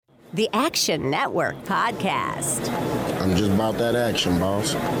The Action Network Podcast. I'm just about that action,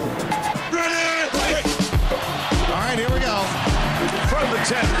 boss. Ready? All right, here we go. From the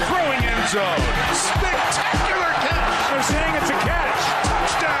 10, throwing end zone. Spectacular catch. They're saying it's a catch.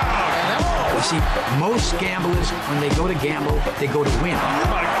 Touchdown. You see, most gamblers, when they go to gamble, they go to win. Oh,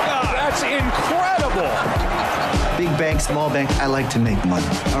 my God. That's incredible. Big bank, small bank, I like to make money.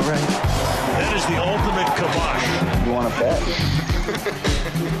 All right. That is the ultimate kibosh. You want to bet?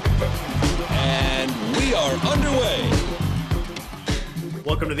 And we are underway.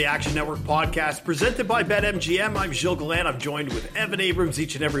 Welcome to the Action Network Podcast, presented by BetMGM. I'm Gilles Gallant. I'm joined with Evan Abrams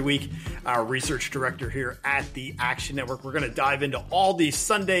each and every week, our research director here at the Action Network. We're going to dive into all the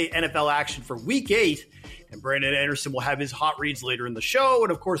Sunday NFL action for Week 8, and Brandon Anderson will have his hot reads later in the show.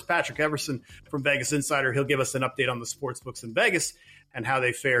 And, of course, Patrick Everson from Vegas Insider, he'll give us an update on the sportsbooks in Vegas and how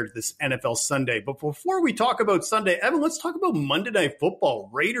they fared this NFL Sunday. But before we talk about Sunday, Evan, let's talk about Monday Night Football.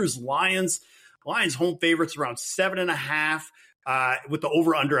 Raiders-Lions. Lions home favorites around 7.5 with the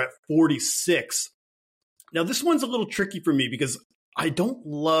over-under at 46. Now, this one's a little tricky for me because I don't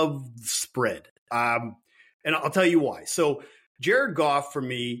love the spread. And I'll tell you why. So Jared Goff, for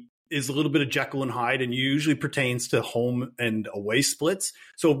me, is a little bit of Jekyll and Hyde and usually pertains to home and away splits.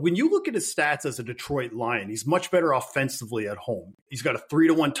 So when you look at his stats as a Detroit Lion, he's much better offensively at home. He's got a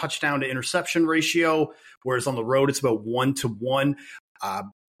 3-to-1 touchdown to interception ratio, whereas on the road, it's about 1-to-1.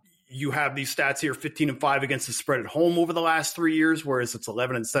 You have these stats here, 15-5 against the spread at home over the last 3 years, whereas it's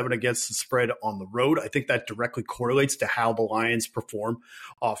 11-7 against the spread on the road. I think that directly correlates to how the Lions perform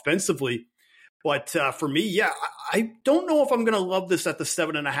offensively. But for me, yeah, I don't know if I'm going to love this at the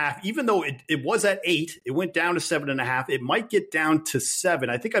 7.5, even though it was at 8. It went down to 7.5. It might get down to 7.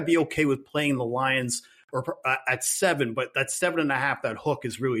 I think I'd be okay with playing the Lions or at 7, but that 7.5, that hook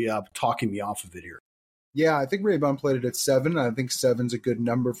is really talking me off of it here. Yeah, I think Raybon played it at 7. I think 7's a good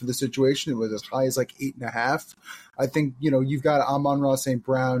number for the situation. It was as high as like 8.5. I think, you've got Amon-Ra St.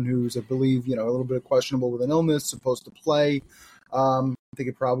 Brown, who's, I believe, a little bit questionable with an illness, supposed to play. I think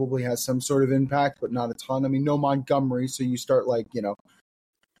it probably has some sort of impact, but not a ton. I mean, no Montgomery, so you start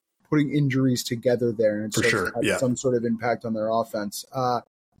putting injuries together there, and for sure, yeah, some sort of impact on their offense. I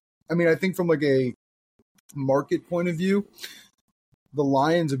mean, I think from a market point of view, the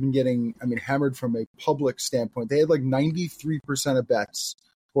Lions have been getting, hammered from a public standpoint. They had 93% of bets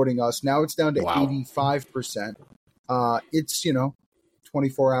supporting us. Now it's down to 85%. It's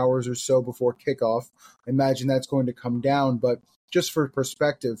 24 hours or so before kickoff. I imagine that's going to come down, but just for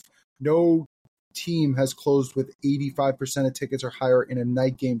perspective, no team has closed with 85% of tickets or higher in a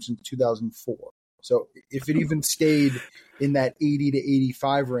night game since 2004. So if it even stayed in that 80 to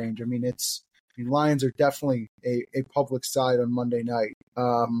 85 range, Lions are definitely a public side on Monday night.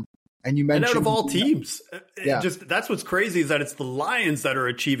 And you mentioned, and out of all teams, yeah. That's what's crazy is that it's the Lions that are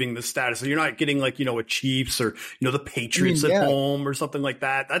achieving this status. So you're not getting a Chiefs or the Patriots at home or something like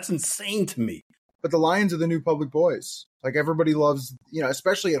that. That's insane to me. But the Lions are the new public boys. Everybody loves,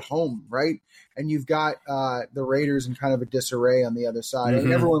 especially at home, right? And you've got the Raiders in kind of a disarray on the other side. Mm-hmm.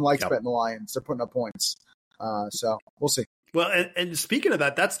 And everyone likes betting the Lions. They're putting up points. So we'll see. Well, and speaking of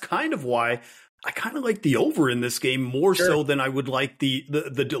that, that's kind of why I kind of like the over in this game more so than I would like the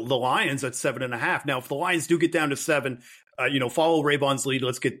Lions at 7.5. Now, if the Lions do get down to 7, follow Raybon's lead.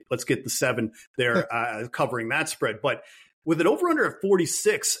 Let's get the 7 there, covering that spread. But with an over-under at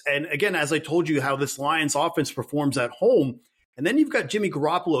 46, and again, as I told you, how this Lions offense performs at home, and then you've got Jimmy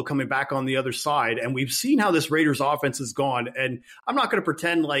Garoppolo coming back on the other side, and we've seen how this Raiders offense has gone. And I'm not going to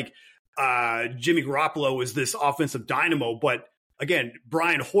pretend Jimmy Garoppolo is this offensive dynamo, but again,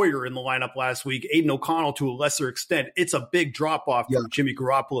 Brian Hoyer in the lineup last week, Aiden O'Connell to a lesser extent. It's a big drop-off from Jimmy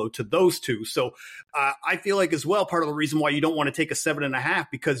Garoppolo to those two. So I feel like as well, part of the reason why you don't want to take a 7.5,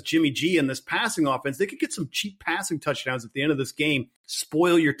 because Jimmy G and this passing offense, they could get some cheap passing touchdowns at the end of this game,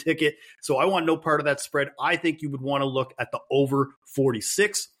 spoil your ticket. So I want no part of that spread. I think you would want to look at the over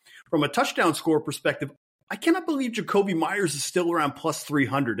 46. From a touchdown score perspective, I cannot believe Jacoby Myers is still around plus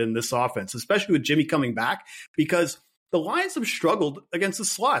 300 in this offense, especially with Jimmy coming back, because the Lions have struggled against the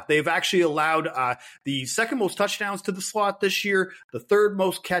slot. They've actually allowed the second most touchdowns to the slot this year, the third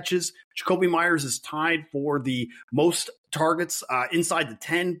most catches. Jacoby Myers is tied for the most targets inside the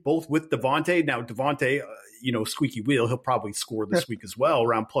 10, both with Devontae. Now, Devontae, squeaky wheel, he'll probably score this week as well,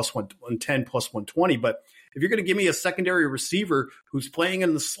 around plus 110, plus 120. But if you're going to give me a secondary receiver who's playing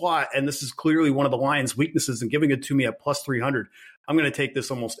in the slot, and this is clearly one of the Lions' weaknesses, and giving it to me at plus 300, I'm going to take this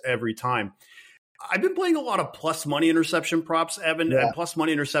almost every time. I've been playing a lot of plus money interception props, Evan, and plus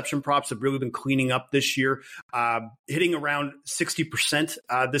money interception props have really been cleaning up this year, hitting around 60%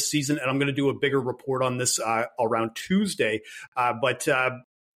 this season. And I'm going to do a bigger report on this around Tuesday. But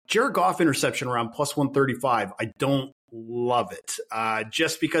Jared Goff interception around plus 135. I don't love it.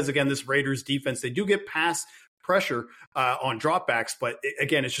 Just because, again, this Raiders defense, they do get pass pressure on dropbacks. But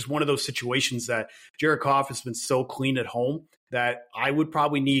again, it's just one of those situations that Jared Goff has been so clean at home that I would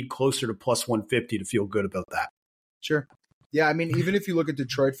probably need closer to plus 150 to feel good about that. Sure. Yeah, I mean, even if you look at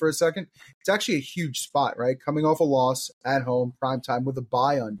Detroit for a second, it's actually a huge spot, right? Coming off a loss at home, primetime, with a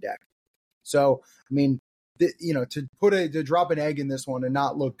bye on deck. So, I mean, to drop an egg in this one and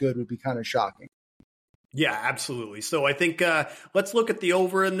not look good would be kind of shocking. Yeah, absolutely. So I think let's look at the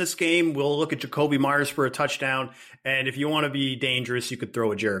over in this game. We'll look at Jacoby Myers for a touchdown. And if you want to be dangerous, you could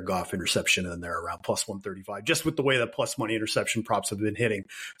throw a Jared Goff interception in there around plus 135, just with the way that plus money interception props have been hitting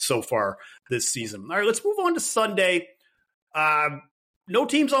so far this season. All right, let's move on to Sunday. No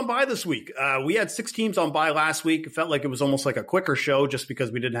teams on bye this week. We had 6 teams on bye last week. It felt like it was almost like a quicker show just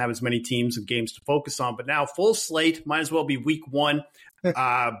because we ddidn't have as many teams and games to focus on. But now full slate, might as well be week 1.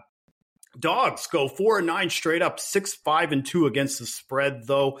 Dogs go 4-9 straight up, 6-5-2 against the spread,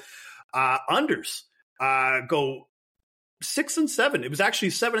 though. Unders go 6-7. It was actually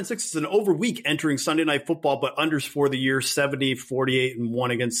 7-6. It's an over week entering Sunday Night Football, but unders for the year 70,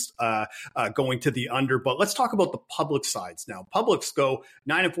 48-1 against going to the under. But let's talk about the public sides now. Publics go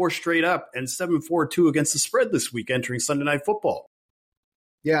 9-4 straight up and 7-4-2 against the spread this week entering Sunday Night Football.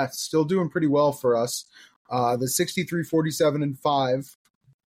 Yeah, still doing pretty well for us. The 63-47-5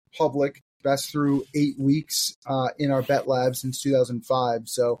 public, best through 8 weeks in our Bet Lab since 2005.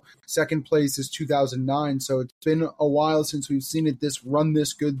 So second place is 2009. So it's been a while since we've seen it this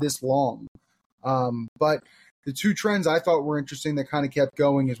good this long. But the two trends I thought were interesting that kind of kept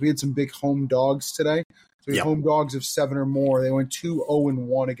going is we had some big home dogs today. So we had home dogs of 7 or more. They went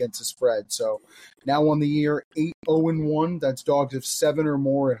 2-0-1 against the spread. So now on the year, 8-0-1. That's dogs of 7 or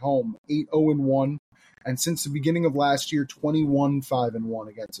more at home. 8-0-1. And since the beginning of last year, 21-5-1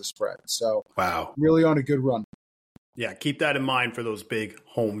 against the spread. So wow, really on a good run. Yeah, keep that in mind for those big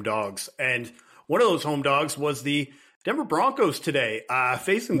home dogs. And one of those home dogs was the Denver Broncos today,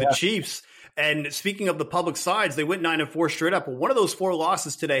 facing the Chiefs. And speaking of the public sides, they went 9-4 straight up. But one of those 4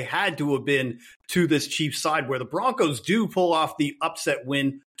 losses today had to have been to this Chiefs side, where the Broncos do pull off the upset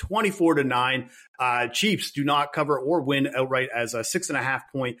win, 24-9. Chiefs do not cover or win outright as a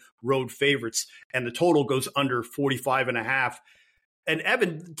 6.5-point road favorites, and the total goes under 45.5. And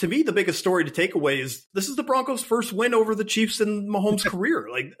Evan, to me, the biggest story to take away is this is the Broncos' first win over the Chiefs in Mahomes' career.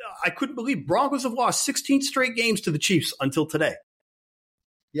 Like, I couldn't believe Broncos have lost 16 straight games to the Chiefs until today.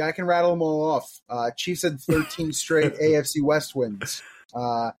 Yeah, I can rattle them all off. Chiefs had 13 straight AFC West wins.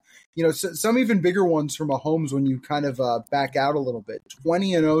 Some even bigger ones from Mahomes when you kind of back out a little bit.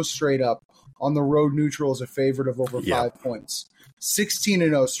 20-0 straight up on the road neutral as a favorite of over 5 points.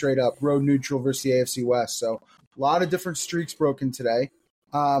 16-0 straight up road neutral versus the AFC West. So a lot of different streaks broken today.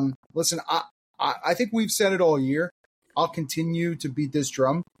 Listen, I think we've said it all year. I'll continue to beat this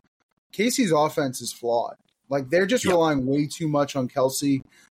drum. Casey's offense is flawed. Like, they're just relying way too much on Kelsey,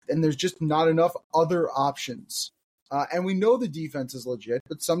 and there's just not enough other options. And we know the defense is legit,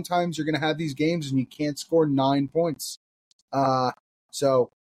 but sometimes you're going to have these games and you can't score 9 points. So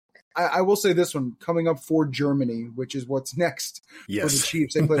I will say this one, coming up for Germany, which is what's next for the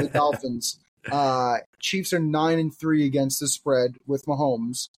Chiefs. They play the Dolphins. Chiefs are 9-3 against the spread with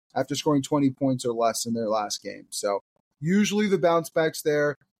Mahomes after scoring 20 points or less in their last game. So usually the bounce back's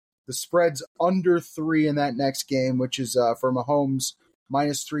there. The spread's under 3 in that next game, which is for Mahomes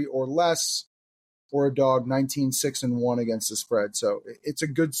 -3 or less, or a dog 19-6-1 against the spread. So it's a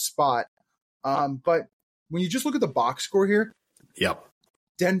good spot. But when you just look at the box score here,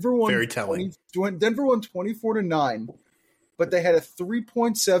 Denver won. Very telling. Denver won 24-9, but they had a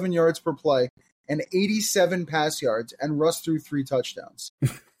 3.7 yards per play and 87 pass yards, and Russ threw 3 touchdowns.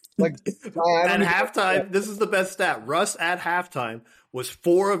 Like at halftime, this is the best stat. Russ at halftime was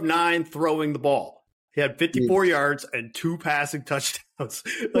 4 of 9 throwing the ball. He had 54 yards and 2 passing touchdowns.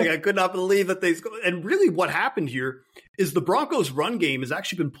 Like, I could not believe that they – and really what happened here is the Broncos' run game has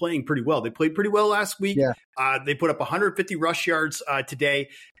actually been playing pretty well. They played pretty well last week. Yeah. They put up 150 rush yards today.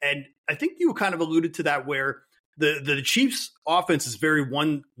 And I think you kind of alluded to that, where the Chiefs' offense is very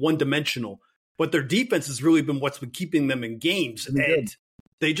one-dimensional, but their defense has really been what's been keeping them in games. And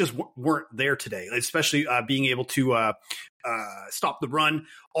they just weren't there today, especially being able to stop the run.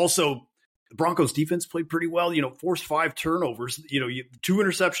 Also, the Broncos defense played pretty well, forced 5 turnovers, 2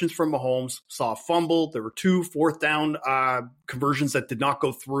 interceptions from Mahomes, saw a fumble. There were 2 fourth down conversions that did not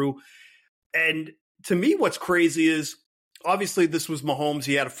go through. And to me, what's crazy is obviously this was Mahomes.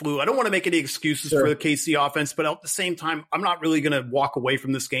 He had a flu. I don't want to make any excuses for the KC offense, but at the same time, I'm not really going to walk away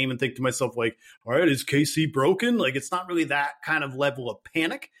from this game and think to myself, like, all right, is KC broken? Like, it's not really that kind of level of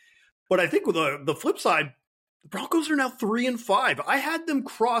panic. But I think with the flip side, the Broncos are now 3-5. I had them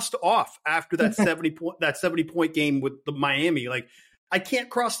crossed off after that 70 point game with the Miami. Like, I can't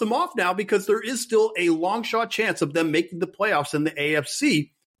cross them off now because there is still a long shot chance of them making the playoffs in the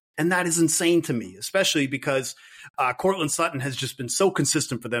AFC. And that is insane to me, especially because Cortland Sutton has just been so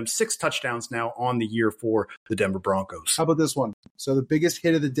consistent for them. 6 touchdowns now on the year for the Denver Broncos. How about this one? So the biggest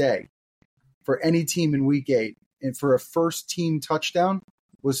hit of the day for any team in Week 8 and for a first team touchdown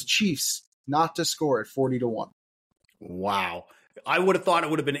was Chiefs not to score at 40-1. Wow. I would have thought it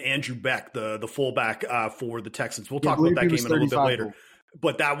would have been Andrew Beck, the fullback for the Texans. We'll talk about that game in a little bit later.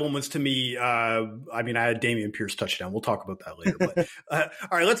 But that one was, to me, I had Damian Pierce touchdown. We'll talk about that later. But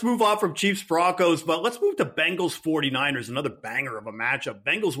all right, let's move on from Chiefs Broncos, but let's move to Bengals 49ers, another banger of a matchup.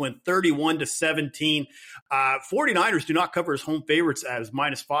 Bengals win 31-17. 49ers do not cover as home favorites as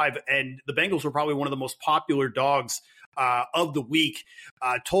 -5, and the Bengals are probably one of the most popular dogs of the week.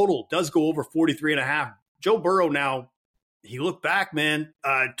 Total does go over 43.5. Joe Burrow now, he looked back, man.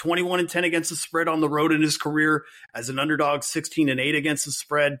 21-10 against the spread on the road in his career as an underdog, 16-8 against the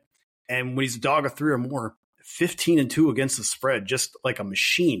spread. And when he's a dog of 3 or more, 15-2 against the spread, just like a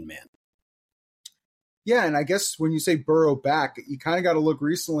machine, man. Yeah, and I guess when you say Burrow back, you kind of got to look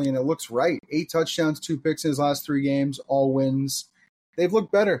recently, and it looks right. 8 touchdowns, 2 picks in his last 3 games, all wins. They've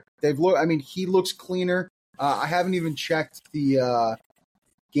looked better. He looks cleaner. I haven't even checked the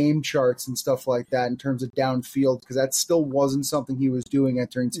game charts and stuff like that in terms of downfield, because that still wasn't something he was doing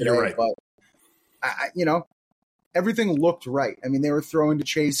entering today. You're right. But everything looked right. I mean, they were throwing to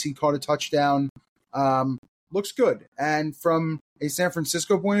Chase. He caught a touchdown. Looks good. And from a San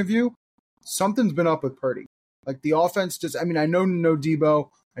Francisco point of view, something's been up with Purdy. Like, the offense I know no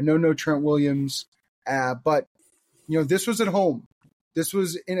Debo. I know no Trent Williams. But, this was at home. This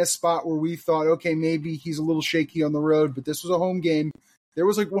was in a spot where we thought, okay, maybe he's a little shaky on the road, but this was a home game. There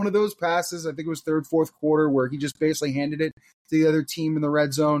was like one of those passes, I think it was third, fourth quarter, where he just basically handed it to the other team in the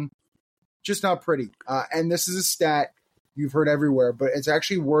red zone. Just not pretty. And this is a stat you've heard everywhere, but it's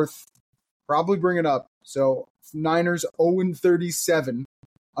actually worth probably bringing up. So Niners 0-37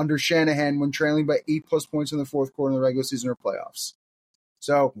 under Shanahan when trailing by 8+ points in the fourth quarter in the regular season or playoffs.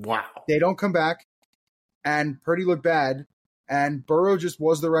 So wow, they don't come back, and Purdy looked bad, and Burrow just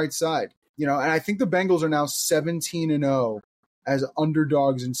was the right side. And I think the Bengals are now 17-0 as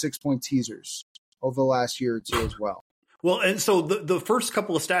underdogs in 6-point teasers over the last year or two as well. Well, and so the first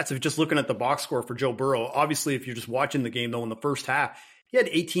couple of stats, if just looking at the box score for Joe Burrow, obviously if you're just watching the game, though, in the first half, he had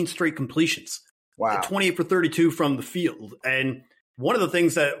 18 straight completions. Wow. 28 for 32 from the field. And one of the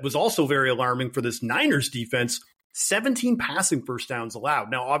things that was also very alarming for this Niners defense, 17 passing first downs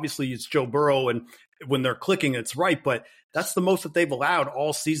allowed. Now, obviously it's Joe Burrow, and when they're clicking, it's right, but that's the most that they've allowed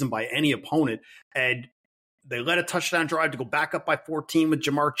all season by any opponent. And they led a touchdown drive to go back up by 14 with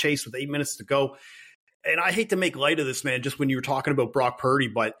Jamar Chase with 8 minutes to go. And I hate to make light of this, man, just when you were talking about Brock Purdy,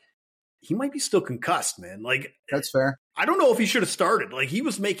 but he might be still concussed, man. Like, that's fair. I don't know if he should have started. Like, he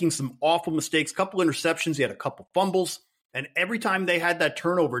was making some awful mistakes, couple interceptions. He had a couple fumbles. And every time they had that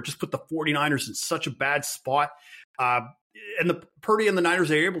turnover, it just put the 49ers in such a bad spot. And the Purdy and the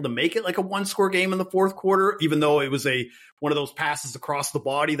Niners are able to make it like a 1-score game in the fourth quarter, even though it was one of those passes across the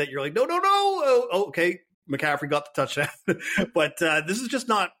body that you're like, no. Oh, okay. McCaffrey got the touchdown. But this is just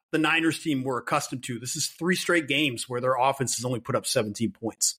not the Niners team we're accustomed to. This is 3 straight games where their offense has only put up 17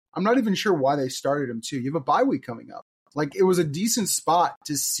 points. I'm not even sure why they started him, too. You have a bye week coming up. Like, it was a decent spot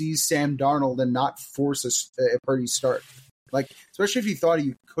to see Sam Darnold and not force a Purdy start. Like, especially if you thought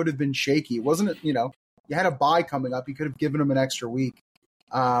he could have been shaky. It wasn't, you had a bye coming up. You could have given him an extra week.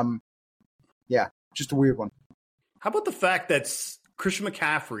 Yeah, just a weird one. How about the fact that Christian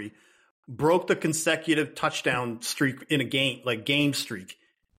McCaffrey broke the consecutive touchdown streak in a game streak?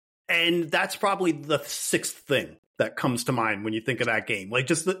 And that's probably the 6th thing that comes to mind when you think of that game. Like,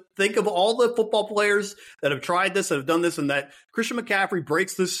 just think of all the football players that have tried this, that have done this, and that Christian McCaffrey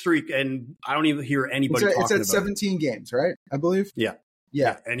breaks this streak, and I don't even hear anybody talking about it. It's at 17 games, right? I believe? Yeah.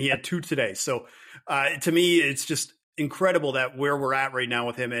 And he had 2 today. So to me, it's just incredible that where we're at right now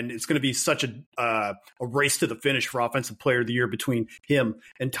with him, and it's going to be such a race to the finish for Offensive Player of the Year between him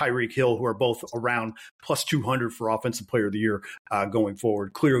and Tyreek Hill, who are both around plus 200 for Offensive Player of the Year going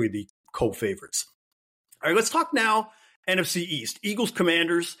forward. Clearly the co-favorites. All right, let's talk now NFC East. Eagles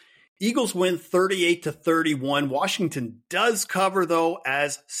Commanders. Eagles win 38-31. Washington does cover, though,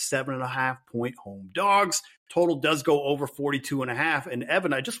 as 7.5-point home dogs. Total does go over 42.5. And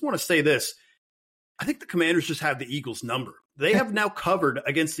Evan, I just want to say this. I think the Commanders just have the Eagles number. They have now covered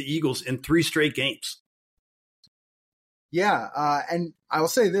against the Eagles in 3 straight games. Yeah, and I'll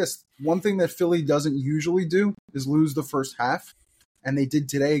say this. One thing that Philly doesn't usually do is lose the first half, and they did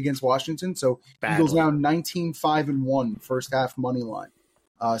today against Washington. So Badly. Eagles now 19-5-1 first half money line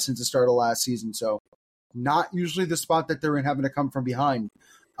since the start of last season. So not usually the spot that they're in, having to come from behind.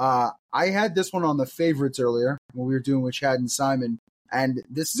 I had this one on the favorites earlier when we were doing with Chad and Simon, and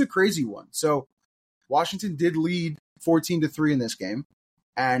this is a crazy one. So Washington did lead 14-3 in this game,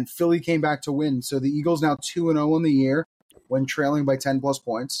 and Philly came back to win. So the Eagles now 2-0 in the year when trailing by 10-plus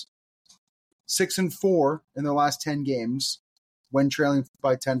points. 6-4 in their last 10 games when trailing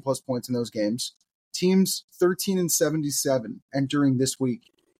by 10-plus points in those games. Teams 13-77 entering this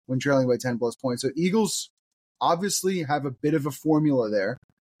week when trailing by 10-plus points. So Eagles obviously have a bit of a formula there.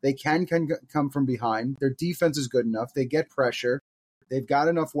 They can come from behind. Their defense is good enough. They get pressure. They've got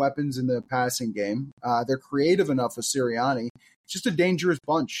enough weapons in the passing game. They're creative enough with Sirianni. It's just a dangerous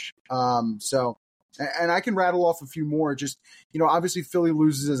bunch. And I can rattle off a few more. Just, obviously Philly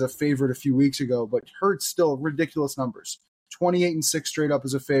loses as a favorite a few weeks ago, but Hurts still ridiculous numbers. 28-6 straight up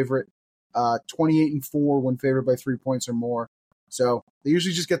as a favorite. 28-4 when favored by 3 points or more. So they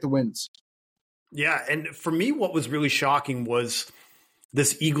usually just get the wins. Yeah, and for me, what was really shocking was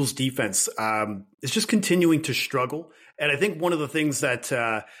this Eagles defense is just continuing to struggle. And I think one of the things that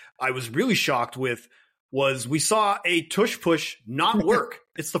I was really shocked with was we saw a tush push not work.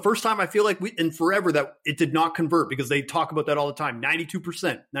 It's the first time I feel like in forever that it did not convert, because they talk about that all the time.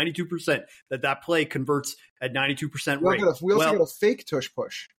 92% that play converts at 92% rate. We also got a fake tush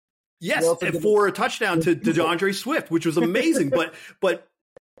push. Yes, and for a touchdown to DeAndre Swift, which was amazing. but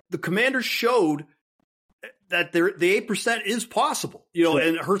the Commanders showed that the 8% is possible,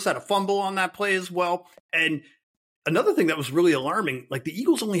 and Hurts had a fumble on that play as well. And another thing that was really alarming, like the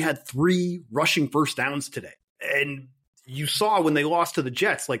Eagles only had 3 rushing first downs today. And you saw when they lost to the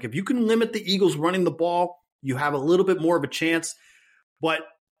Jets, like if you can limit the Eagles running the ball, you have a little bit more of a chance. But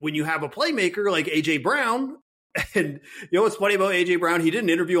when you have a playmaker like A.J. Brown, and what's funny about A.J. Brown, he did an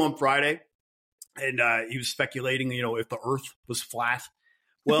interview on Friday, and he was speculating, if the earth was flat.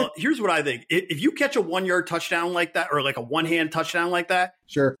 Well, here's what I think. If you catch a 1-yard touchdown like that, or like a one-hand touchdown like that,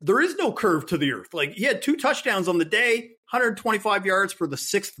 sure, there is no curve to the earth. Like he had 2 touchdowns on the day, 125 yards for the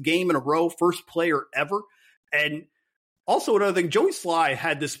 6th game in a row, first player ever. And also another thing, Joey Sly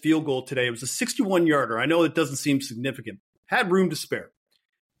had this field goal today. It was a 61-yarder. I know it doesn't seem significant. Had room to spare.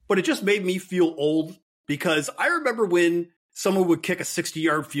 But it just made me feel old, because I remember when someone would kick a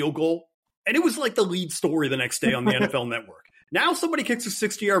 60-yard field goal, and it was like the lead story the next day on the NFL Network. Now somebody kicks a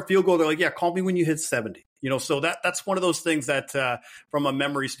 60-yard field goal, they're like, yeah, call me when you hit 70. So that's one of those things that from a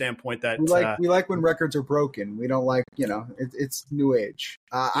memory standpoint that we like when records are broken. We don't like, it's new age.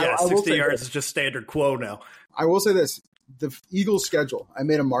 60 yards is just standard quo now. I will say this, the Eagles schedule, I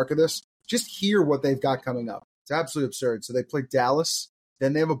made a mark of this. Just hear what they've got coming up. It's absolutely absurd. So they play Dallas,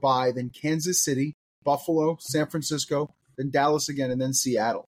 then they have a bye, then Kansas City, Buffalo, San Francisco, then Dallas again, and then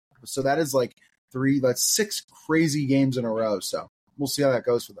Seattle. So that is like 6 crazy games in a row. So we'll see how that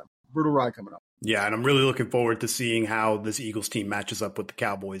goes for them. Brutal ride coming up. Yeah, and I'm really looking forward to seeing how this Eagles team matches up with the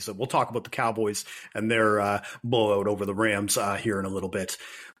Cowboys. So we'll talk about the Cowboys and their blowout over the Rams here in a little bit.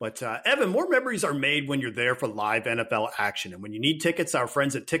 But Evan, more memories are made when you're there for live NFL action. And when you need tickets, our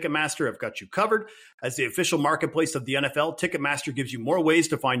friends at Ticketmaster have got you covered. As the official marketplace of the NFL, Ticketmaster gives you more ways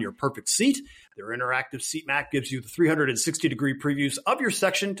to find your perfect seat. Their interactive seat map gives you the 360-degree previews of your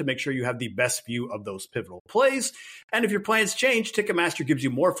section to make sure you have the best view of those pivotal plays. And if your plans change, Ticketmaster gives you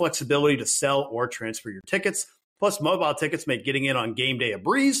more flexibility to sell or transfer your tickets. Plus, mobile tickets make getting in on game day a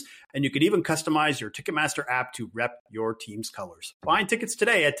breeze, and you can even customize your Ticketmaster app to rep your team's colors. Find tickets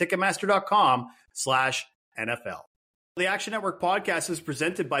today at Ticketmaster.com/NFL. The Action Network podcast is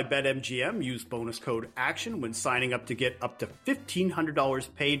presented by BetMGM. Use bonus code ACTION when signing up to get up to $1,500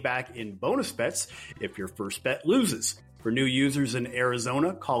 paid back in bonus bets if your first bet loses. For new users in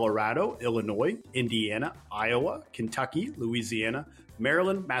Arizona, Colorado, Illinois, Indiana, Iowa, Kentucky, Louisiana,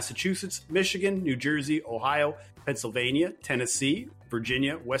 Maryland, Massachusetts, Michigan, New Jersey, Ohio, Pennsylvania, Tennessee,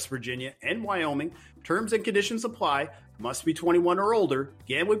 Virginia, West Virginia, and Wyoming. Terms and conditions apply. Must be 21 or older.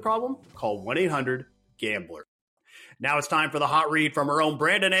 Gambling problem? Call 1-800-GAMBLER. Now it's time for the hot read from our own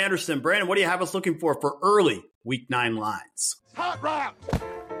Brandon Anderson. Brandon, what do you have us looking for early Week 9 lines? Hot rock.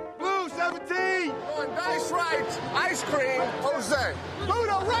 Blue 17. On nice rights. Ice cream. Jose. Blue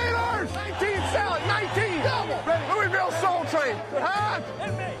the Raiders. 19 salad. 19. Double. Louisville Soul Train. Hot.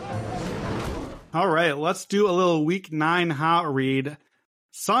 All right, let's do a little Week 9 hot read.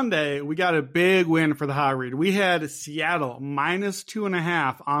 Sunday, we got a big win for the hot read. We had Seattle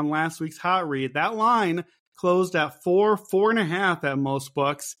 -2.5 on last week's hot read. That line closed at 4.5 at most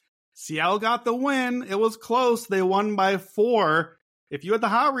books. Seattle got the win. It was close. They won by 4. If you had the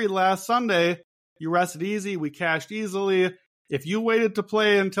hot read last Sunday, you rested easy. We cashed easily. If you waited to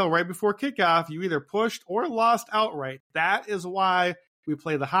play until right before kickoff, you either pushed or lost outright. That is why we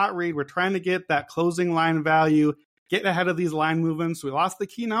play the hot read. We're trying to get that closing line value, get ahead of these line movements. We lost the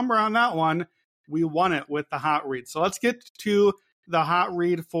key number on that one. We won it with the hot read. So let's get to the hot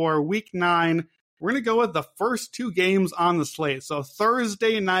read for week 9. We're going to go with the first 2 games on the slate. So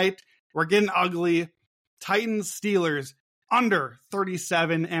Thursday night, we're getting ugly. Titans-Steelers under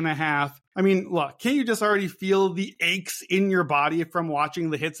 37.5. I mean, look, can't you just already feel the aches in your body from watching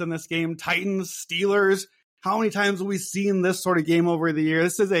the hits in this game? Titans-Steelers. How many times have we seen this sort of game over the year?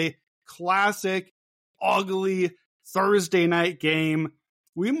 This is a classic, ugly Thursday night game.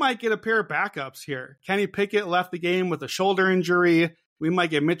 We might get a pair of backups here. Kenny Pickett left the game with a shoulder injury. We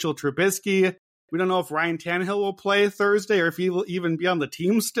might get Mitchell Trubisky. We don't know if Ryan Tannehill will play Thursday or if he will even be on the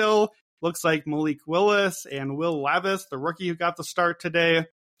team still. Looks like Malik Willis and Will Levis, the rookie who got the start today.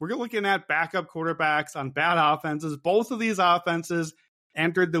 We're looking at backup quarterbacks on bad offenses. Both of these offenses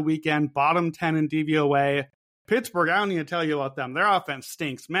entered the weekend bottom 10 in DVOA. Pittsburgh, I don't need to tell you about them. Their offense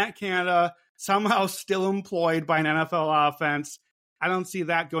stinks. Matt Canada somehow still employed by an NFL offense. I don't see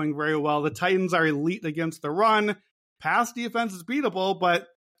that going very well. The Titans are elite against the run. Pass defense is beatable, but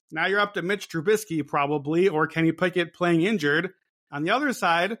now you're up to Mitch Trubisky probably, or Kenny Pickett playing injured. On the other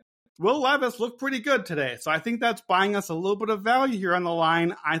side, Will Levis looked pretty good today, so I think that's buying us a little bit of value here on the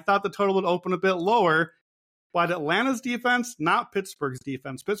line. I thought the total would open a bit lower, but Atlanta's defense, not Pittsburgh's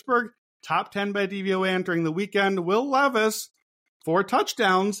defense. Pittsburgh, top 10 by DVOA entering the weekend. Will Levis, 4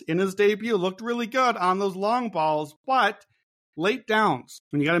 touchdowns in his debut, looked really good on those long balls, but late downs,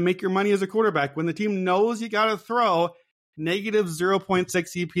 when you got to make your money as a quarterback, when the team knows you got to throw, negative 0.6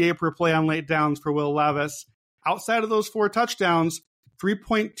 EPA per play on late downs for Will Levis. Outside of those 4 touchdowns,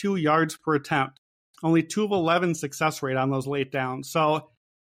 3.2 yards per attempt. Only 2 of 11 success rate on those late downs. So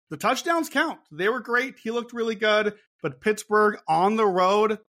the touchdowns count. They were great. He looked really good. But Pittsburgh on the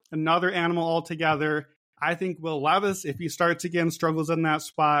road, another animal altogether. I think Will Levis, if he starts again, struggles in that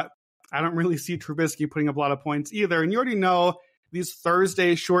spot. I don't really see Trubisky putting up a lot of points either. And you already know these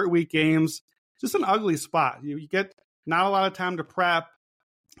Thursday short week games, just an ugly spot. You get not a lot of time to prep.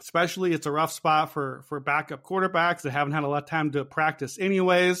 Especially, it's a rough spot for backup quarterbacks that haven't had a lot of time to practice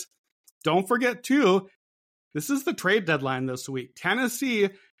anyways. Don't forget, too, this is the trade deadline this week. Tennessee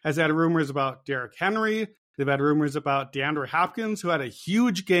has had rumors about Derrick Henry. They've had rumors about DeAndre Hopkins, who had a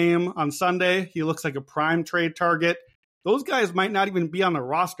huge game on Sunday. He looks like a prime trade target. Those guys might not even be on the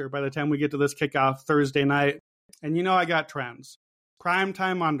roster by the time we get to this kickoff Thursday night. And you know I got trends.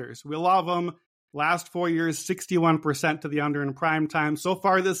 Primetime unders. We love them. Last 4 years, 61% to the under in prime time. So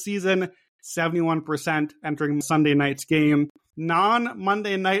far this season, 71% entering Sunday night's game.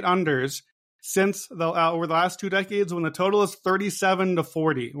 Non-Monday night unders since over the last 2 decades when the total is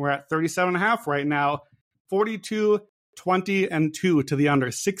 37-40. We're at 37.5 right now. 42, 20, and 2 to the under,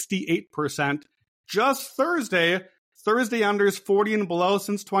 68%. Just Thursday unders 40 and below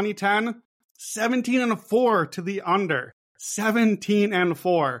since 2010, 17-4 to the under,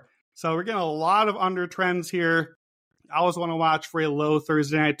 17-4. So we're getting a lot of under trends here. I always want to watch for a low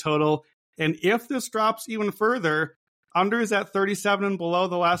Thursday night total. And if this drops even further, unders at 37 and below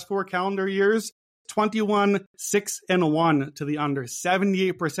the last 4 calendar years, 21, 6, and 1 to the under,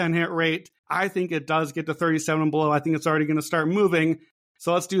 78% hit rate. I think it does get to 37 and below. I think it's already going to start moving.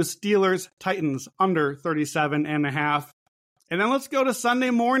 So let's do Steelers, Titans, under 37.5. And then let's go to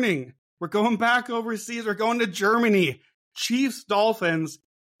Sunday morning. We're going back overseas. We're going to Germany. Chiefs, Dolphins.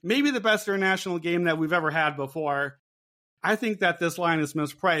 Maybe the best international game that we've ever had before. I think that this line is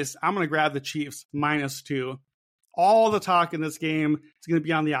mispriced. I'm going to grab the Chiefs, -2. All the talk in this game is going to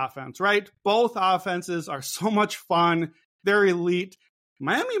be on the offense, right? Both offenses are so much fun. They're elite.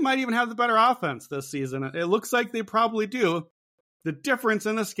 Miami might even have the better offense this season. It looks like they probably do. The difference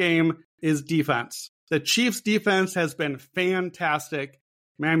in this game is defense. The Chiefs' defense has been fantastic.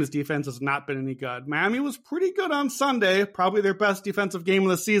 Miami's defense has not been any good. Miami was pretty good on Sunday, probably their best defensive game of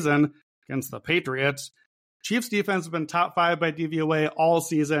the season against the Patriots. Chiefs' defense has been top 5 by DVOA all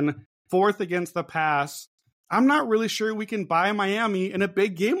season, 4th against the pass. I'm not really sure we can buy Miami in a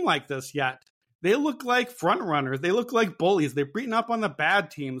big game like this yet. They look like front runners. They look like bullies. They've beaten up on the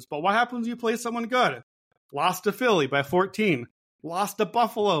bad teams. But what happens when you play someone good? Lost to Philly by 14. Lost to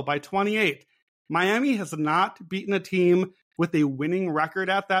Buffalo by 28. Miami has not beaten a team with a winning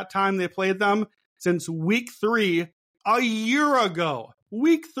record at that time they played them since week 3 a year ago.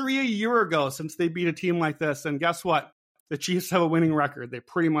 week 3 a year ago since they beat a team like this. And guess what? The Chiefs have a winning record. They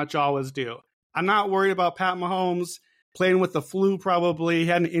pretty much always do. I'm not worried about Pat Mahomes playing with the flu probably. He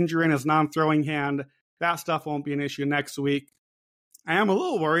had an injury in his non-throwing hand. That stuff won't be an issue next week. I am a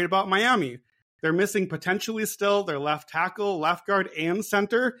little worried about Miami. They're missing potentially still their left tackle, left guard, and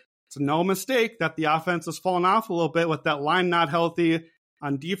center. It's no mistake that the offense has fallen off a little bit with that line not healthy.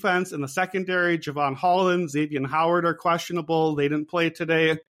 On defense in the secondary, Javon Holland, Xavier Howard are questionable. They didn't play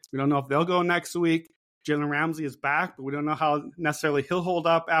today. We don't know if they'll go next week. Jalen Ramsey is back, but we don't know how necessarily he'll hold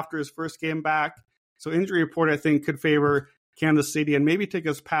up after his first game back. So injury report, I think, could favor Kansas City and maybe take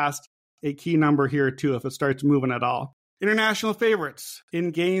us past a key number here, too, if it starts moving at all. International favorites in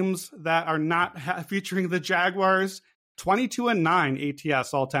games that are not featuring the Jaguars, 22-9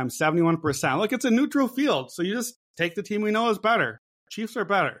 ATS all-time, 71%. Look, it's a neutral field, so you just take the team we know is better. Chiefs are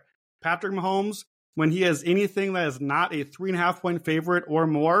better. Patrick Mahomes, when he has anything that is not a 3.5-point favorite or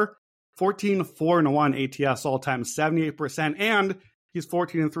more, 14-4-1 ATS all-time, 78%, and he's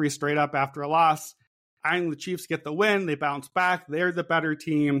 14-3 straight up after a loss. I think the Chiefs get the win. They bounce back. They're the better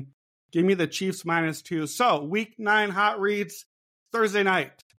team. Give me the Chiefs -2. So, week 9 hot reads, Thursday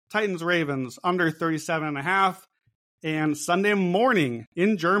night, Titans-Ravens, under 37.5. And Sunday morning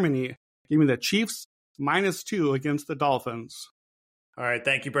in Germany, give me the Chiefs -2 against the Dolphins. All right,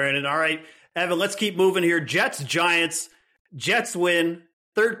 thank you, Brandon. All right, Evan, let's keep moving here. Jets-Giants. Jets win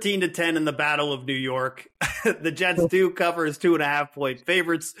 13-10 in the Battle of New York. The Jets do cover as 2.5-point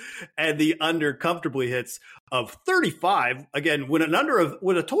favorites, and the under comfortably hits of 35. Again, when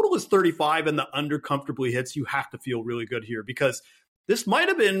a total is 35 and the under comfortably hits, you have to feel really good here because this might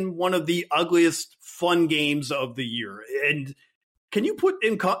have been one of the ugliest fun games of the year. And can you put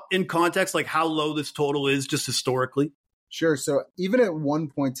in context like how low this total is just historically? Sure. So even at one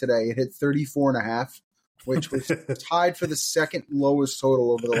point today, it hit 34.5. Which was tied for the second lowest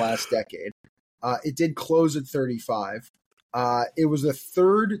total over the last decade. It did close at 35. It was the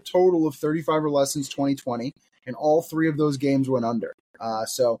third total of 35 or less since 2020, and all 3 of those games went under.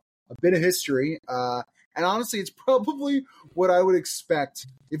 So a bit of history. And honestly, it's probably what I would expect.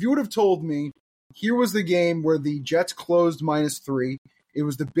 If you would have told me, here was the game where the Jets closed -3. It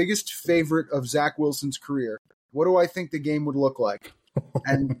was the biggest favorite of Zach Wilson's career. What do I think the game would look like?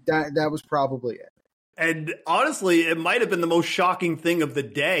 And that was probably it. And honestly, it might have been the most shocking thing of the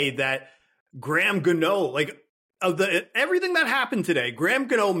day that Graham Gano, everything that happened today, Graham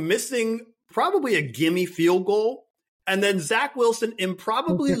Gano missing probably a gimme field goal, and then Zach Wilson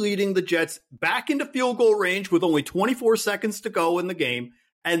improbably leading the Jets back into field goal range with only 24 seconds to go in the game,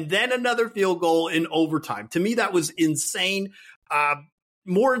 and then another field goal in overtime. To me, that was insane.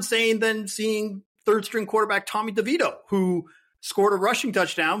 More insane than seeing third-string quarterback Tommy DeVito, who scored a rushing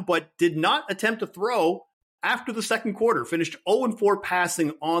touchdown, but did not attempt to throw after the second quarter, finished 0-4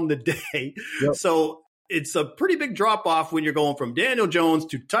 passing on the day. Yep. So it's a pretty big drop-off when you're going from Daniel Jones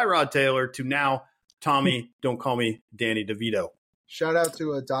to Tyrod Taylor to now Tommy, don't call me Danny DeVito. Shout out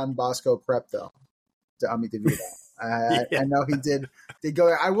to Don Bosco Prep, though, Tommy DeVito. I know he did go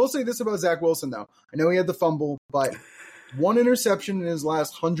there. I will say this about Zach Wilson, though. I know he had the fumble, but 1 interception in his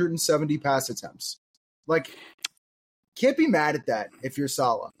last 170 pass attempts. Can't be mad at that if you're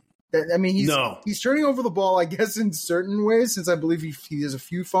Saleh. I mean, he's turning over the ball, I guess, in certain ways, since I believe he has a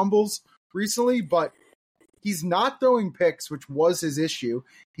few fumbles recently, but he's not throwing picks, which was his issue.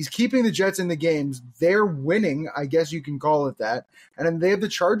 He's keeping the Jets in the games. They're winning, I guess you can call it that. And then they have the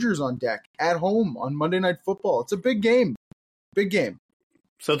Chargers on deck at home on Monday Night Football. It's a big game. Big game.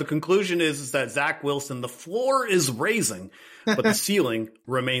 So the conclusion is that Zach Wilson, the floor is raising, but the ceiling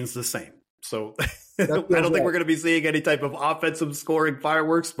remains the same. So I don't think we're going to be seeing any type of offensive scoring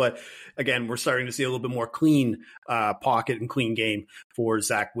fireworks, but again, we're starting to see a little bit more clean pocket and clean game for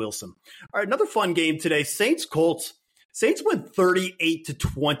Zach Wilson. All right, another fun game today, Saints-Colts. Saints went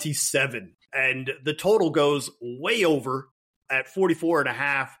 38-27, and the total goes way over at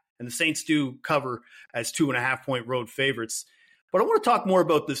 44.5, and the Saints do cover as 2.5-point road favorites. But I want to talk more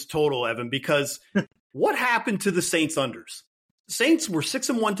about this total, Evan, because what happened to the Saints unders? Saints were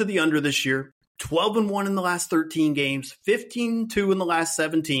 6-1 to the under this year, 12-1 in the last 13 games, 15-2 in the last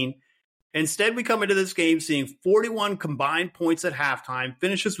 17. Instead, we come into this game seeing 41 combined points at halftime,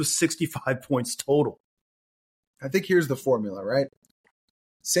 finishes with 65 points total. I think here's the formula, right?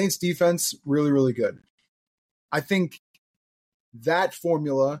 Saints defense, really, really good. I think that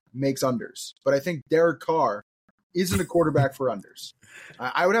formula makes unders, but I think Derek Carr isn't a quarterback for unders.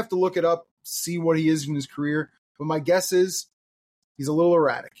 I would have to look it up, see what he is in his career, but my guess is he's a little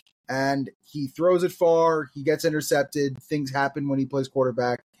erratic, and he throws it far. He gets intercepted. Things happen when he plays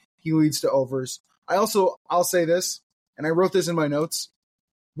quarterback. He leads to overs. I'll say this, and I wrote this in my notes.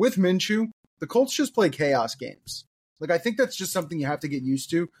 with Minshew, the Colts just play chaos games. Like, I think that's just something you have to get used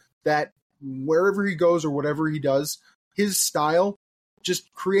to, that wherever he goes or whatever he does, his style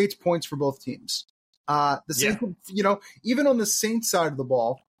just creates points for both teams. The Saints, even on the Saints side of the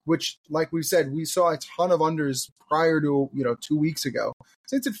ball, which, like we said, we saw a ton of unders prior to, 2 weeks ago.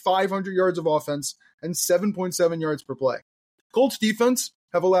 Saints had 500 yards of offense and 7.7 yards per play. Colts defense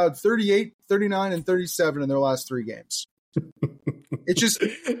have allowed 38, 39, and 37 in their last 3 games. It's just,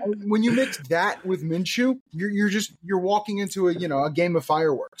 when you mix that with Minshew, you're walking into a game of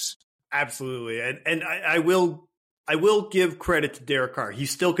fireworks. Absolutely. And I will give credit to Derek Carr. He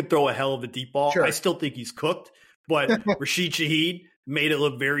still could throw a hell of a deep ball. Sure. I still think he's cooked, but Rashid Shaheed made it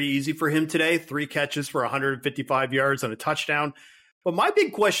look very easy for him today. 3 catches for 155 yards and a touchdown. But my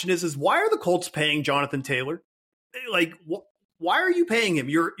big question is why are the Colts paying Jonathan Taylor? Like, why are you paying him?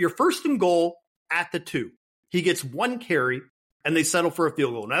 You're first and goal at the 2. He gets 1 carry, and they settle for a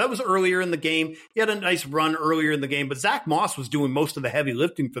field goal. Now, that was earlier in the game. He had a nice run earlier in the game, but Zach Moss was doing most of the heavy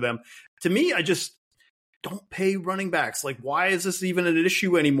lifting for them. To me, I just don't pay running backs. Like, why is this even an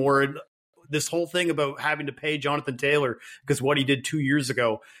issue anymore? This whole thing about having to pay Jonathan Taylor because what he did 2 years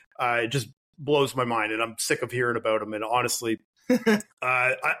ago just blows my mind, and I'm sick of hearing about him. And honestly,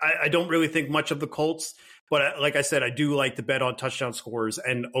 I don't really think much of the Colts. But like I said, I do like to bet on touchdown scores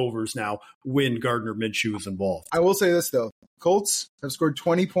and overs now when Gardner Minshew is involved. I will say this, though. Colts have scored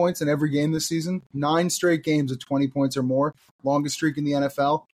 20 points in every game this season. 9 straight games of 20 points or more. Longest streak in the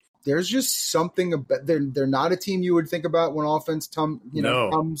NFL. There's just something about they're not a team you would think about when offense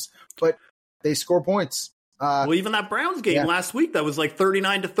comes, but they score points. Well, even that Browns game last week, that was like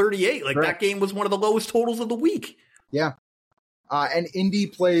 39-38. Like, that game was one of the lowest totals of the week. Yeah. And Indy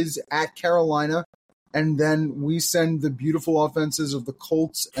plays at Carolina. And then we send the beautiful offenses of the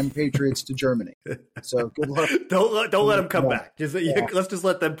Colts and Patriots to Germany. So good luck. Don't let them come back. Let's just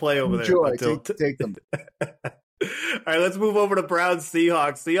let them play over Enjoy. there. Take them. All right, let's move over to Browns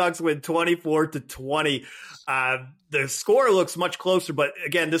Seahawks. Seahawks win 24-20. The score looks much closer, but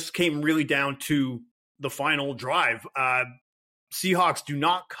again, this came really down to the final drive. Seahawks do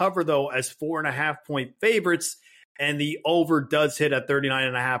not cover, though, as 4.5-point favorites. And the over does hit at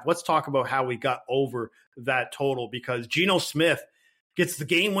 39.5. Let's talk about how we got over that total, because Geno Smith gets the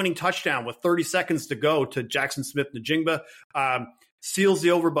game-winning touchdown with 30 seconds to go to Jackson Smith-Njigba. Seals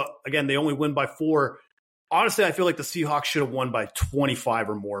the over, but again, they only win by 4. Honestly, I feel like the Seahawks should have won by 25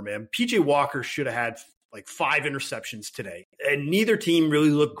 or more, man. P.J. Walker should have had like 5 interceptions today. And neither team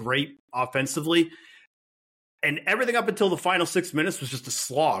really looked great offensively. And everything up until the final 6 minutes was just a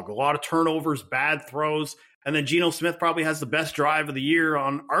slog. A lot of turnovers, bad throws. And then Geno Smith probably has the best drive of the year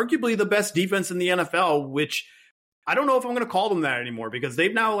on arguably the best defense in the NFL, which I don't know if I'm going to call them that anymore because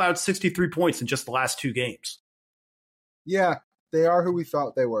they've now allowed 63 points in just the last 2 games. Yeah, they are who we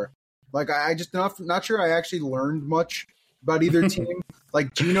thought they were. Like, I just not sure I actually learned much about either team.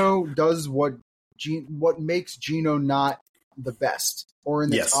 Like, Geno does what makes Geno not the best or in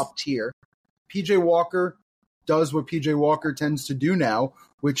the top tier. PJ Walker does what PJ Walker tends to do now,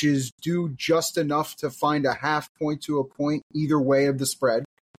 which is do just enough to find a half point to a point either way of the spread.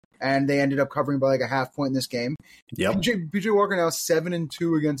 And they ended up covering by like a half point in this game. Yep. PJ Walker now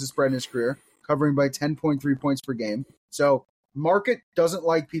 7-2 against the spread in his career, covering by 10.3 points per game. So market doesn't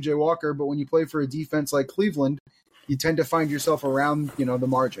like PJ Walker, but when you play for a defense like Cleveland, you tend to find yourself around, the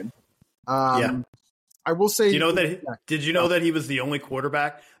margin. I will say, did you know that he was the only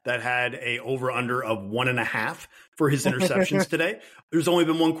quarterback that had a over-under of 1.5 for his interceptions today? There's only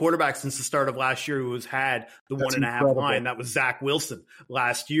been one quarterback since the start of last year who has had the 1.5 line. That was Zach Wilson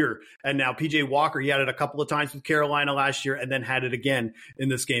last year. And now PJ Walker, he had it a couple of times with Carolina last year and then had it again in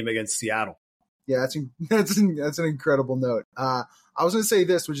this game against Seattle. Yeah, that's an incredible note. I was going to say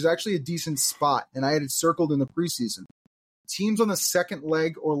this, which is actually a decent spot, and I had it circled in the preseason. Teams on the second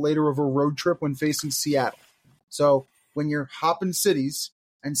leg or later of a road trip when facing Seattle. So when you're hopping cities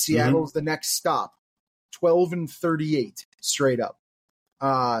and Seattle's the next stop, 12-38 straight up.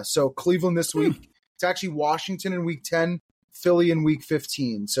 So Cleveland this week. It's actually Washington in week 10, Philly in week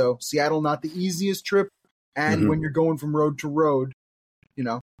 15. So Seattle, not the easiest trip. And when you're going from road to road,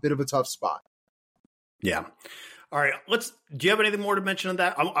 bit of a tough spot. Yeah. All right. Do you have anything more to mention on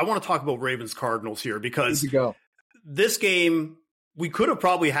that? I want to talk about Ravens Cardinals here because this game, we could have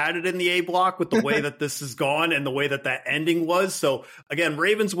probably had it in the A block with the way that this has gone and the way that ending was. So again,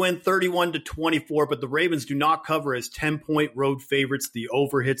 Ravens win 31-24, but the Ravens do not cover as 10-point road favorites. The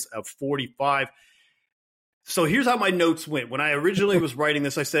over hits of 45. So here's how my notes went. When I originally was writing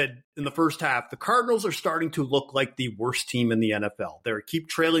this, I said in the first half, the Cardinals are starting to look like the worst team in the NFL. They keep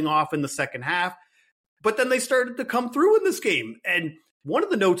trailing off in the second half, but then they started to come through in this game. And one of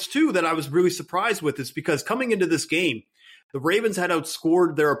the notes, too, that I was really surprised with is because coming into this game, the Ravens had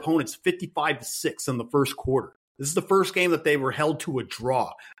outscored their opponents 55-6 in the first quarter. This is the first game that they were held to a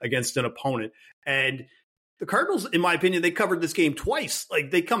draw against an opponent. And the Cardinals, in my opinion, they covered this game twice.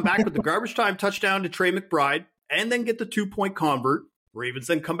 Like, they come back with the garbage time touchdown to Trey McBride and then get the 2-point convert. Ravens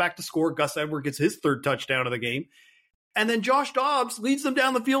then come back to score. Gus Edwards gets his third touchdown of the game. And then Josh Dobbs leads them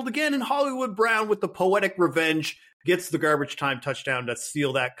down the field again, and Hollywood Brown, with the poetic revenge, gets the garbage time touchdown to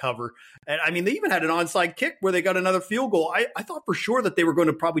seal that cover. And I mean, they even had an onside kick where they got another field goal. I thought for sure that they were going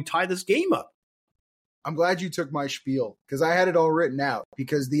to probably tie this game up. I'm glad you took my spiel because I had it all written out,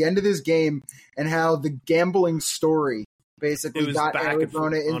 because the end of this game and how the gambling story basically got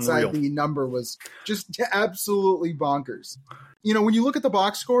Arizona inside unreal. The number was just absolutely bonkers. You know, when you look at the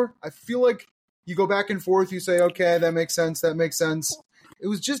box score, I feel like you go back and forth. You say, okay, that makes sense. That makes sense. It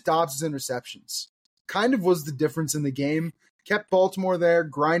was just Dobbs' interceptions. Kind of was the difference in the game. Kept Baltimore there,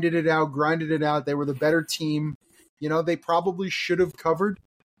 grinded it out. They were the better team. You know, they probably should have covered,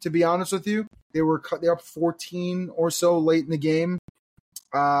 to be honest with you. They're up 14 or so late in the game.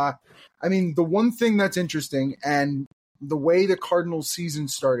 I mean, the one thing that's interesting, and the way the Cardinals season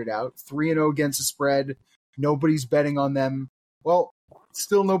started out, 3-0 against the spread, nobody's betting on them. Well,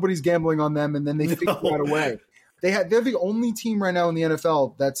 still nobody's gambling on them, and then they figured that away. They're the only team right now in the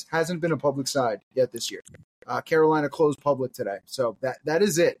NFL that hasn't been a public side yet this year. Carolina closed public today, so that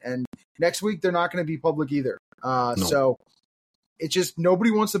is it. And next week they're not going to be public either. No. So it's just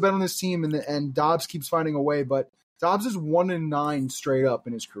nobody wants to bet on this team, and Dobbs keeps finding a way. But Dobbs is 1-9 straight up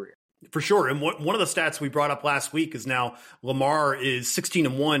in his career. For sure. And one of the stats we brought up last week is now Lamar is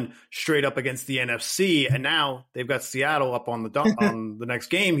 16-1 straight up against the NFC. And now they've got Seattle up on the next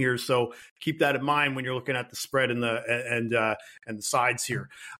game here. So keep that in mind when you're looking at the spread and the sides here.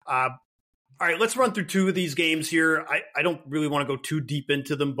 All right, let's run through two of these games here. I don't really want to go too deep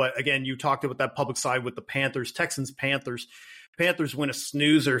into them, but again, you talked about that public side with the Panthers, Texans-Panthers. Panthers win a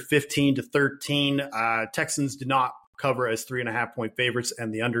snoozer 15-13. Texans did not cover as 3.5-point favorites,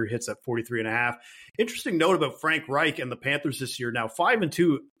 and the under hits at 43.5. Interesting note about Frank Reich and the Panthers this year. Now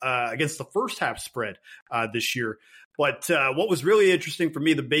 5-2 against the first half spread this year. But what was really interesting for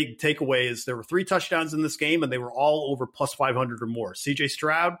me, the big takeaway is there were 3 touchdowns in this game, and they were all over plus 500 or more. C.J.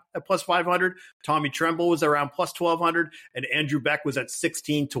 Stroud at plus 500, Tommy Tremble was around plus 1,200, and Andrew Beck was at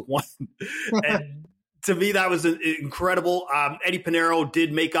 16-1. And to me, that was incredible. Eddie Pinheiro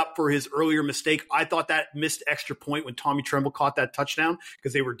did make up for his earlier mistake. I thought that missed extra point when Tommy Tremble caught that touchdown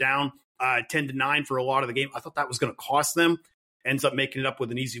because they were down 10-9 for a lot of the game. I thought that was going to cost them. Ends up making it up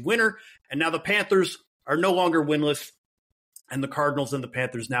with an easy winner. And now the Panthers are no longer winless, and the Cardinals and the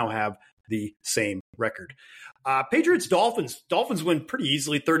Panthers now have the same record. Patriots-Dolphins. Dolphins win pretty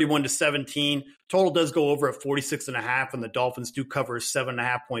easily, 31-17. Total does go over at 46.5, and the Dolphins do cover as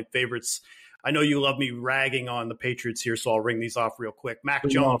 7.5-point favorites. I know you love me ragging on the Patriots here, so I'll ring these off real quick. Mac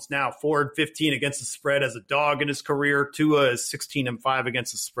Jones now 4-15 against the spread as a dog in his career. Tua is 16-5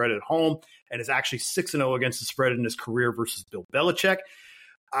 against the spread at home and is actually 6-0 against the spread in his career versus Bill Belichick.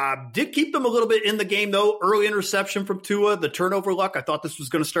 Did keep them a little bit in the game, though. Early interception from Tua, the turnover luck. I thought this was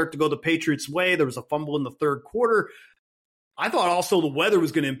going to start to go the Patriots' way. There was a fumble in the third quarter. I thought also the weather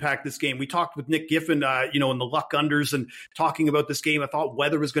was going to impact this game. We talked with Nick Giffen, in the luck unders and talking about this game. I thought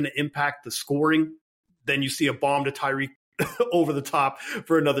weather was going to impact the scoring. Then you see a bomb to Tyreek over the top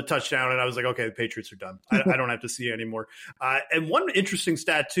for another touchdown. And I was like, okay, the Patriots are done. I don't have to see it anymore. And one interesting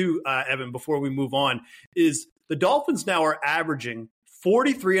stat too, Evan, before we move on, is the Dolphins now are averaging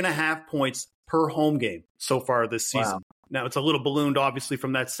 43.5 points per home game so far this season. Wow. Now it's a little ballooned, obviously,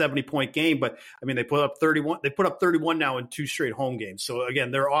 from that 70-point game, but I mean, they put up 31. They put up 31 now in 2 straight home games. So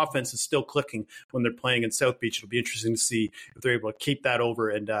again, their offense is still clicking when they're playing in South Beach. It'll be interesting to see if they're able to keep that over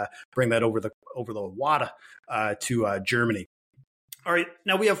and bring that over the Wada to Germany. All right,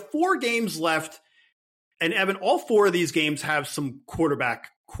 now we have 4 games left, and Evan, all 4 of these games have some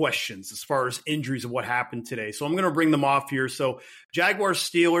quarterback questions as far as injuries and what happened today. So I'm going to bring them off here. So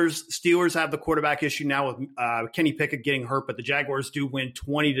Jaguars-Steelers have the quarterback issue now with Kenny Pickett getting hurt, but the Jaguars do win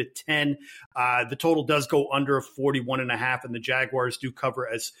 20-10. The total does go under 41.5, and the Jaguars do cover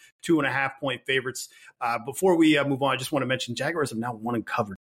as 2.5-point favorites. Before we move on, I just want to mention Jaguars have now won and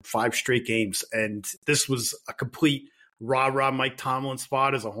covered 5 straight games, and this was a complete rah-rah Mike Tomlin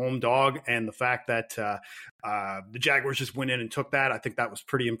spot as a home dog, and the fact that the Jaguars just went in and took that, I think that was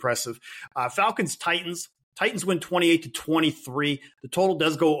pretty impressive. Falcons-Titans. Titans win 28-23. The total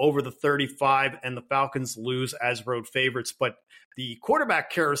does go over the 35, and the Falcons lose as road favorites. But the quarterback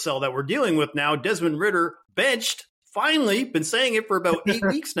carousel that we're dealing with now, Desmond Ridder benched finally, been saying it for about 8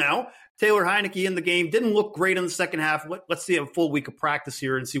 weeks now. Taylor Heineke in the game didn't look great in the second half. Let's see a full week of practice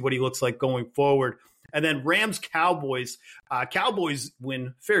here and see what he looks like going forward. And then Rams-Cowboys. Cowboys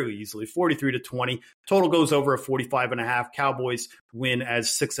win fairly easily, 43-20. Total goes over a 45.5. Cowboys win as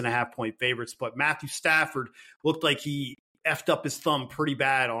 6.5-point favorites. But Matthew Stafford looked like he effed up his thumb pretty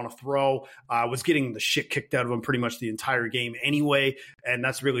bad on a throw, was getting the shit kicked out of him pretty much the entire game anyway, and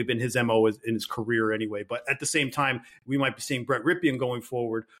that's really been his MO in his career anyway. But at the same time, we might be seeing Brett Rypien going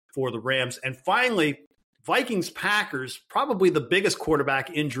forward for the Rams. And finally, Vikings-Packers, probably the biggest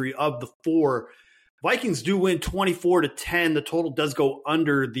quarterback injury of the four. Vikings do win 24-10. The total does go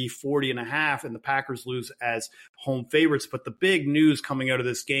under the 40.5, and the Packers lose as home favorites. But the big news coming out of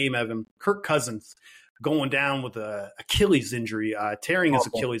this game, Evan, Kirk Cousins going down with a Achilles injury, tearing his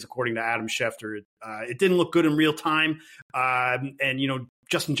Achilles, according to Adam Schefter. It didn't look good in real time. And,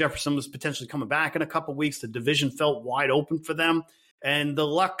 Justin Jefferson was potentially coming back in a couple weeks. The division felt wide open for them. And the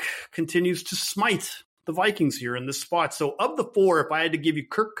luck continues to smite the Vikings here in this spot. So of the four, if I had to give you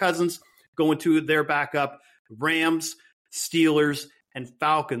Kirk Cousins going to their backup, Rams, Steelers, and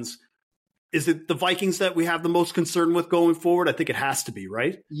Falcons, is it the Vikings that we have the most concern with going forward? I think it has to be,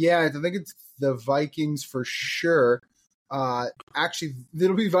 right? Yeah, I think it's the Vikings for sure. Actually,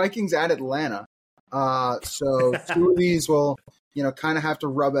 it'll be Vikings at Atlanta. So two of these will, kind of have to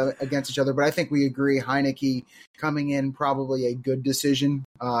rub against each other. But I think we agree Heineke coming in probably a good decision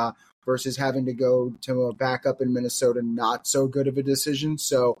versus having to go to a backup in Minnesota, not so good of a decision.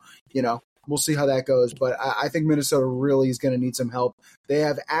 So, we'll see how that goes. But I think Minnesota really is going to need some help. They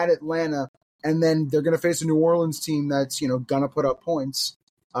have at Atlanta, and then they're going to face a New Orleans team that's, going to put up points.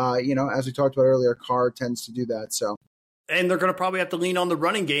 As we talked about earlier, Carr tends to do that. So, and they're going to probably have to lean on the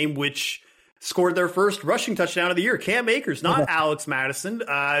running game, which scored their first rushing touchdown of the year. Cam Akers, not Alex Madison,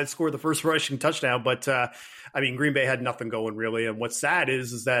 scored the first rushing touchdown. But, Green Bay had nothing going really. And what's sad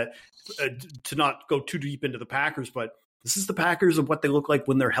is that to not go too deep into the Packers, but this is the Packers of what they look like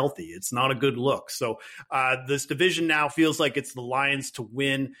when they're healthy. It's not a good look. So this division now feels like it's the Lions to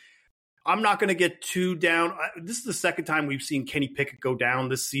win. I'm not going to get too down. This is the second time we've seen Kenny Pickett go down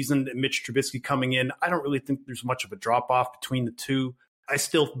this season. Mitch Trubisky coming in. I don't really think there's much of a drop-off between the two. I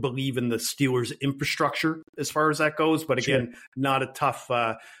still believe in the Steelers' infrastructure as far as that goes. But again, not a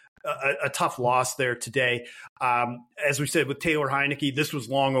tough loss there today. As we said with Taylor Heineke, this was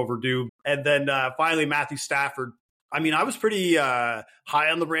long overdue. And then finally, Matthew Stafford. I was pretty high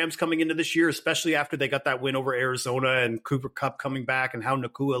on the Rams coming into this year, especially after they got that win over Arizona and Cooper Kupp coming back and how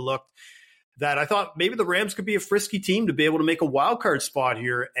Nakua looked, that I thought maybe the Rams could be a frisky team to be able to make a wild card spot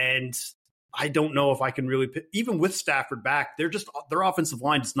here. And I don't know if I can really, even with Stafford back, their offensive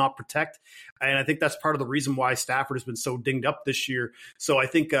line does not protect. And I think that's part of the reason why Stafford has been so dinged up this year. So I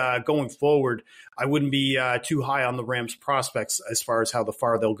think going forward, I wouldn't be too high on the Rams prospects as far as how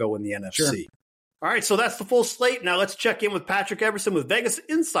far they'll go in the NFC. Sure. All right, so that's the full slate. Now let's check in with Patrick Everson with Vegas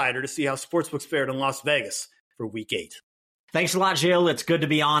Insider to see how sportsbooks fared in Las Vegas for Week 8. Thanks a lot, Jill. It's good to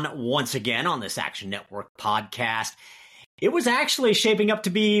be on once again on this Action Network podcast. It was actually shaping up to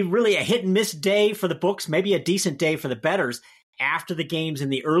be really a hit-and-miss day for the books, maybe a decent day for the bettors after the games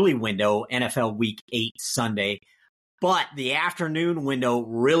in the early window, NFL Week 8 Sunday. But the afternoon window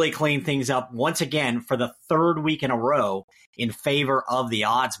really cleaned things up once again for the third week in a row in favor of the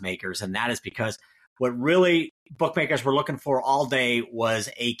odds makers, and that is because what really bookmakers were looking for all day was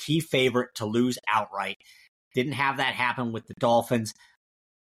a key favorite to lose outright. Didn't have that happen with the Dolphins.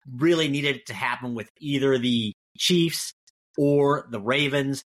 Really needed it to happen with either the Chiefs or the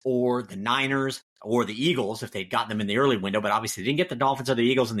Ravens or the Niners or the Eagles if they'd gotten them in the early window. But obviously they didn't get the Dolphins or the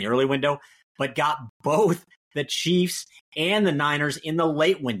Eagles in the early window, but got both the Chiefs and the Niners in the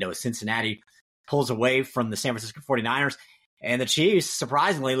late window. Cincinnati pulls away from the San Francisco 49ers. And the Chiefs,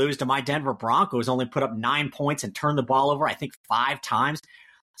 surprisingly, lose to my Denver Broncos, only put up 9 points and turned the ball over, I think, 5 times.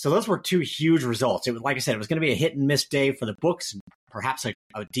 So those were two huge results. It was, like I said, it was going to be a hit-and-miss day for the books, and perhaps a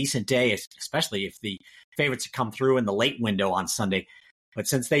decent day, especially if the favorites had come through in the late window on Sunday. But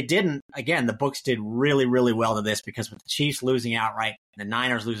since they didn't, again, the books did really, really well to this because with the Chiefs losing outright, the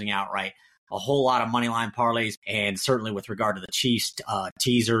Niners losing outright, a whole lot of moneyline parlays, and certainly with regard to the Chiefs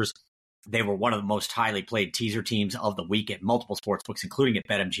teasers, they were one of the most highly played teaser teams of the week at multiple sportsbooks, including at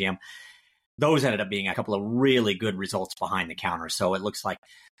BetMGM. Those ended up being a couple of really good results behind the counter. So it looks like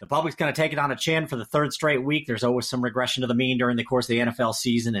the public's going to take it on a chin for the third straight week. There's always some regression to the mean during the course of the NFL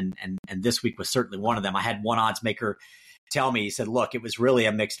season, and this week was certainly one of them. I had one odds maker tell me, he said, look, it was really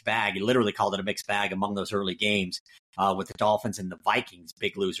a mixed bag. He literally called it a mixed bag among those early games with the Dolphins and the Vikings,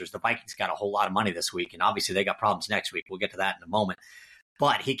 big losers. The Vikings got a whole lot of money this week, and obviously they got problems next week. We'll get to that in a moment.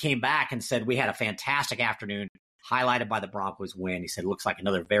 But he came back and said, we had a fantastic afternoon highlighted by the Broncos win. He said, it looks like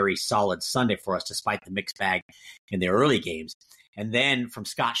another very solid Sunday for us, despite the mixed bag in the early games. And then from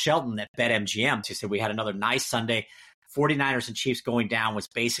Scott Shelton at BetMGM, he said, we had another nice Sunday. 49ers and Chiefs going down was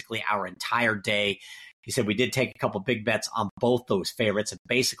basically our entire day. He said, we did take a couple big bets on both those favorites, and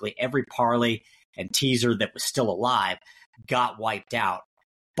basically every parlay and teaser that was still alive got wiped out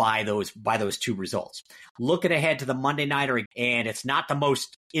by those two results. Looking ahead to the Monday nighter, and it's not the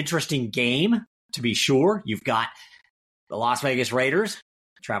most interesting game, to be sure. You've got the Las Vegas Raiders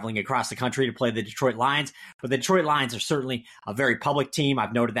traveling across the country to play the Detroit Lions. But the Detroit Lions are certainly a very public team.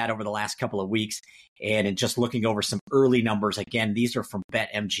 I've noted that over the last couple of weeks. And in just looking over some early numbers, again, these are from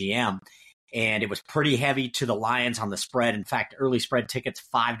BetMGM. And it was pretty heavy to the Lions on the spread. In fact, early spread tickets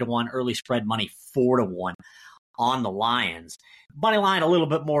 5-1, early spread money 4-1 on the Lions. Money line a little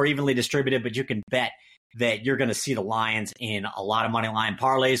bit more evenly distributed, but you can bet that you're going to see the Lions in a lot of money line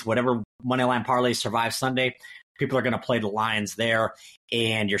parlays. Whatever money line parlays survive Sunday, people are going to play the Lions there,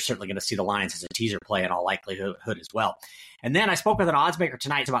 and you're certainly going to see the Lions as a teaser play in all likelihood as well. And then I spoke with an oddsmaker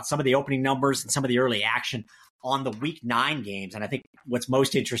tonight about some of the opening numbers and some of the early action on the Week 9 games. And I think what's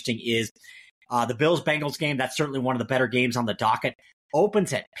most interesting is the Bills-Bengals game. That's certainly one of the better games on the docket.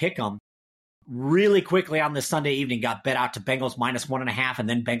 Opens at Pick'em really quickly on this Sunday evening, got bet out to Bengals -1.5 and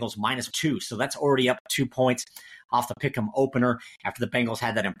then Bengals -2. So that's already up 2 points off the Pick'em opener after the Bengals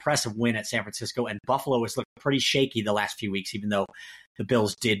had that impressive win at San Francisco. And Buffalo has looked pretty shaky the last few weeks, even though the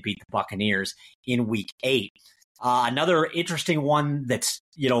Bills did beat the Buccaneers in Week 8. Another interesting one that's,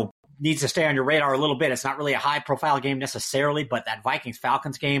 needs to stay on your radar a little bit. It's not really a high-profile game necessarily, but that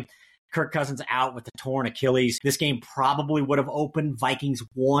Vikings-Falcons game, Kirk Cousins out with the torn Achilles. This game probably would have opened Vikings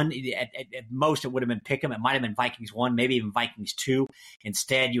 1. At most, it would have been Pick'em. It might have been Vikings 1, maybe even Vikings 2.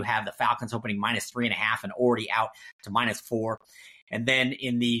 Instead, you have the Falcons opening -3.5 and already out to -4. And then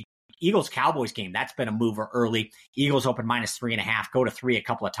in the Eagles-Cowboys game, that's been a mover early. Eagles open -3.5, go to 3 a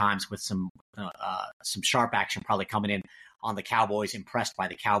couple of times with some sharp action probably coming in on the Cowboys, impressed by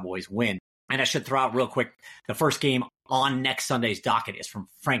the Cowboys win. And I should throw out real quick, the first game on next Sunday's docket is from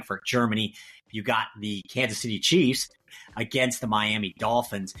Frankfurt, Germany. You got the Kansas City Chiefs against the Miami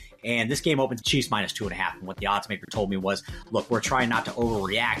Dolphins. And this game opens Chiefs -2.5. And what the oddsmaker told me was, look, we're trying not to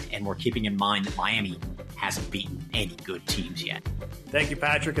overreact, and we're keeping in mind that Miami hasn't beaten any good teams yet. Thank you,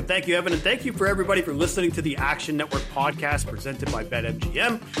 Patrick, and thank you, Evan, and thank you for everybody for listening to the Action Network podcast presented by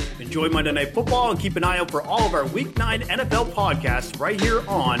BetMGM. Enjoy Monday Night Football and keep an eye out for all of our Week 9 NFL podcasts right here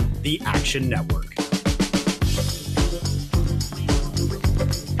on the Action Network.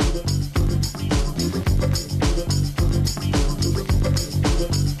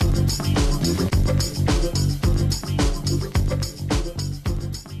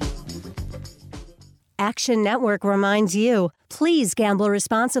 Action Network reminds you, please gamble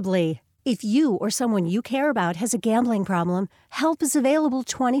responsibly. If you or someone you care about has a gambling problem, help is available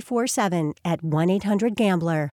 24/7 at 1-800-GAMBLER.